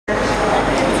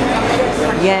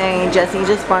Yay, Jessie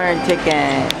just bought her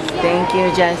ticket. Thank you,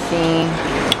 Jessie.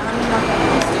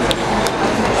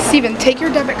 Steven, take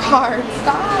your debit card.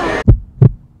 Stop.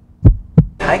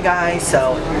 Hi guys,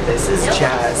 so this is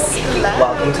Jess.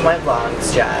 Welcome to my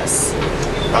vlogs, Jess.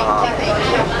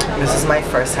 This is my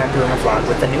first time doing a vlog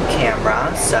with a new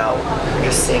camera, so I'm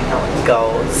just seeing how it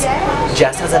goes.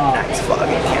 Jess has a nice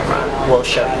vlogging camera. We'll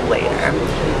show you later.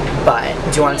 But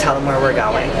do you want to tell them where we're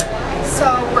going? So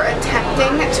we're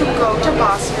attempting to go to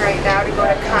Boston right now to go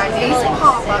to Kanye's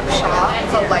pop-up shop,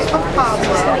 The Life of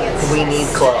Pablo. We need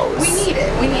clothes. We need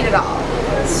it. We need it all.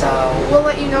 So we'll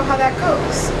let you know how that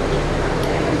goes.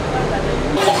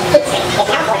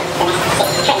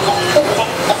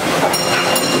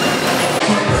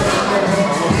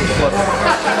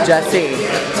 Jessie,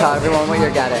 tell everyone what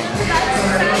you're getting.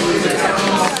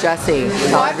 Jessie,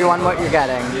 tell everyone what you're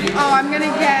getting. Oh, I'm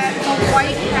gonna get a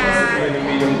white hat,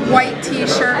 white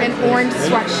t-shirt, and orange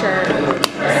sweatshirt.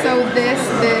 So this,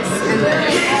 and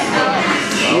this.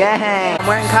 Yay! I'm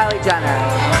wearing Kylie Jenner.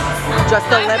 Just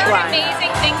a lip liner. I've heard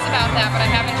amazing things about that, but I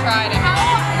haven't tried it.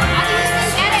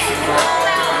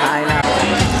 I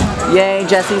know. Yay,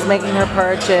 Jessie's making her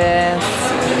purchase.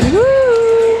 Woo!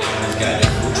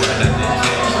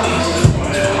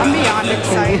 I'm beyond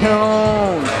excited.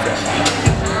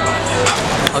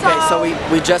 Okay, so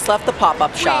we just left the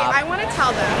pop-up shop. Wait, I want to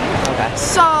tell them. Okay.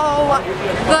 So,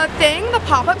 the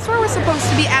pop-up store was supposed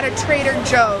to be at a Trader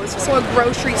Joe's, so a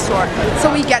grocery store. So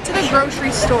we get to the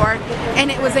grocery store, and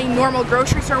it was a normal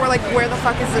grocery store. We're like, where the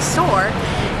fuck is the store?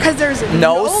 Because there's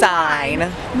no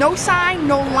sign. No sign,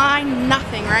 no line,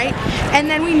 nothing, right? And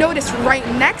then we noticed right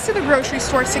next to the grocery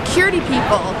store, security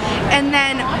people. And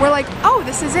then we're like, oh,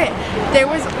 this is it. There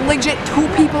was legit 2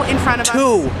 people in front of us.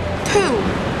 Two.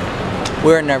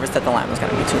 We were nervous that the line was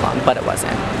gonna be too long, but it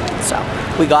wasn't. So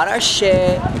we got our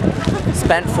shit,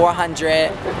 spent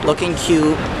 $400, looking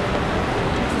cute.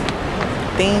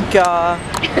 Thank ya.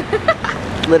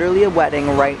 Literally a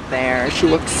wedding right there. She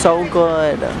looks so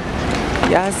good.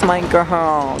 Yes, my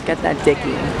girl. Get that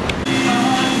dickie.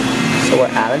 So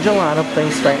we're at a gelato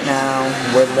place right now.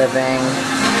 We're living.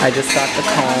 I just got the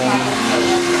cone.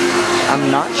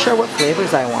 I'm not sure what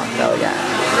flavors I want though yet.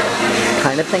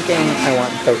 Kind of thinking I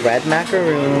want the red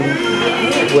macaroon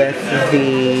with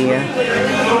the,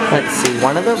 let's see,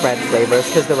 one of the red flavors,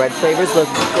 because the red flavors look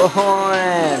good.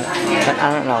 But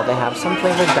I don't know, they have some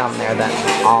flavors down there that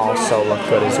also look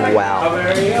good as well.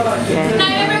 Yay,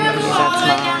 that's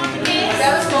mine.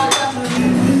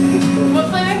 What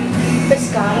flavor?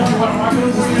 Biscotti.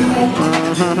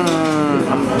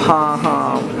 I'm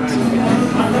pumped.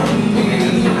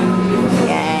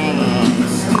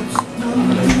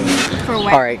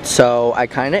 Alright, so I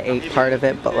kind of ate part of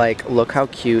it, but like, look how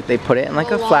cute. They put it in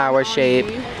like a flower shape,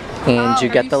 and you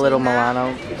get the little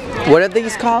Milano. What are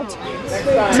these called?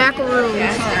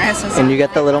 Macaroons. And you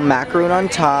get the little macaroon on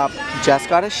top. Jess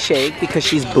got a shake because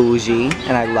she's bougie,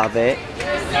 and I love it.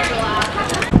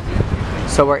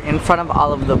 So we're in front of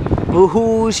all of the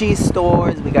bougie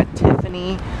stores. We got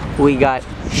Tiffany, we got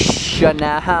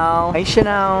Chanel. Hi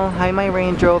Chanel, hi my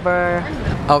Range Rover.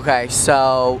 Okay,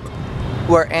 so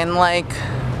we're in like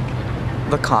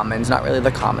the Commons, not really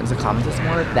the Commons is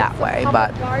more that way,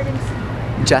 but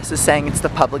Jess is saying it's the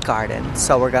public garden,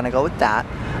 so we're gonna go with that.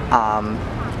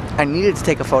 I needed to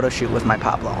take a photo shoot with my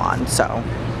Pablo on, so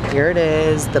here it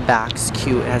is. The back's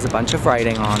cute, it has a bunch of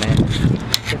writing on it,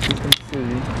 if you can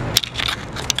see.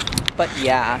 But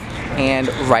yeah, and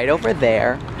right over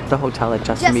there, the hotel that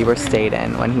Justin Bieber stayed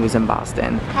in when he was in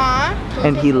Boston. Huh?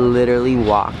 And he literally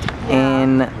walked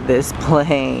in this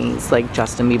place, like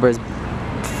Justin Bieber's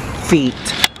feet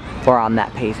were on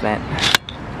that pavement.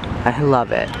 I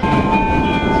love it.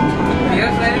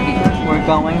 We're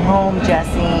going home,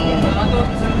 Jessie.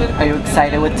 Are you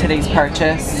excited with today's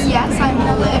purchase? Yes, I'm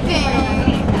living.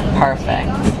 Perfect.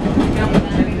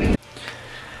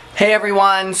 Hey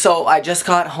everyone, so I just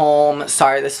got home.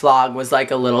 Sorry this vlog was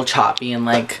like a little choppy and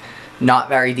like not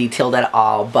very detailed at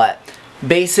all, but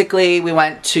basically we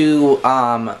went to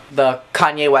the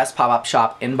Kanye West pop-up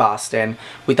shop in Boston.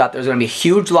 We thought there was going to be a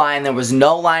huge line. There was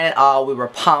no line at all. We were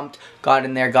pumped, got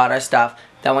in there, got our stuff,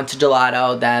 then went to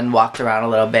Gelato, then walked around a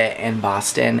little bit in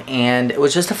Boston, and it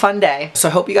was just a fun day. So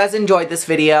I hope you guys enjoyed this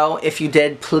video. If you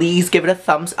did, please give it a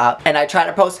thumbs up, and I try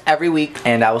to post every week,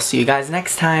 and I will see you guys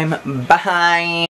next time. Bye!